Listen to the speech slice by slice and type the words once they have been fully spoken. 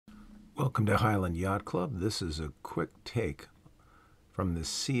Welcome to Highland Yacht Club. This is a quick take from the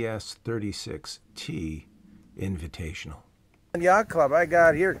CS36T Invitational. Yacht Club. I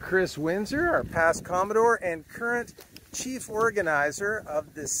got here Chris Windsor, our past Commodore and current chief organizer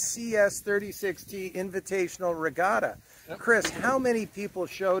of the CS36T Invitational Regatta. Chris, how many people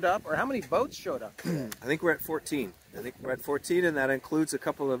showed up, or how many boats showed up today? I think we're at 14. And that includes a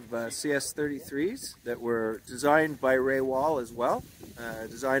couple of CS33s that were designed by Ray Wall as well,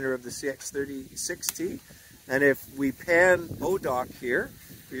 designer of the CS36T. And if we pan Bodock here,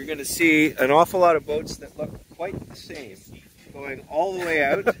 you're going to see an awful lot of boats that look quite the same, going all the way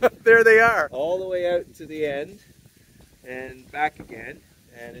out. There they are. All the way out to the end and back again.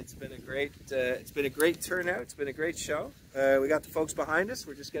 And it's been a great turnout. It's been a great show. We got the folks behind us.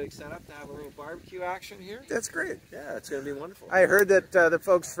 We're just getting set up to have a little barbecue action here. That's great. Yeah, it's going to be wonderful. I heard that the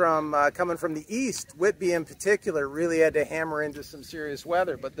folks from coming from the east, Whitby in particular, really had to hammer into some serious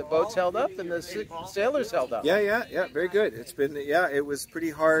weather, but the boats held up and the sailors held up. Yeah, very good. It's been, it was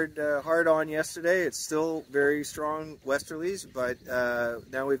pretty hard on yesterday. It's still very strong westerlies, but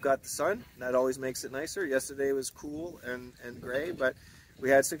now we've got the sun. That always makes it nicer. Yesterday was cool and gray, but we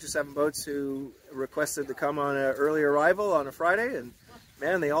had 6 or 7 boats who requested to come on an early arrival on a Friday, and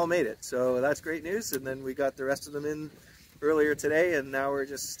man, they all made it. So that's great news. And then we got the rest of them in earlier today, and now we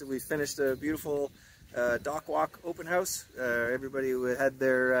finished a beautiful dock walk open house. Everybody had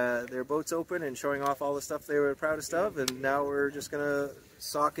their boats open and showing off all the stuff they were proudest of, and now we're just gonna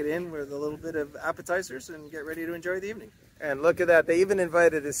sock it in with a little bit of appetizers and get ready to enjoy the evening. And look at that, they even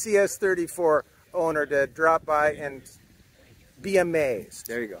invited a CS34 owner to drop by and be amazed.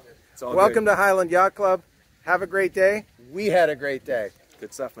 There you go. It's all Welcome good. to Highland Yacht Club. Have a great day. We had a great day.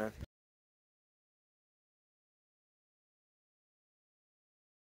 Good stuff, man.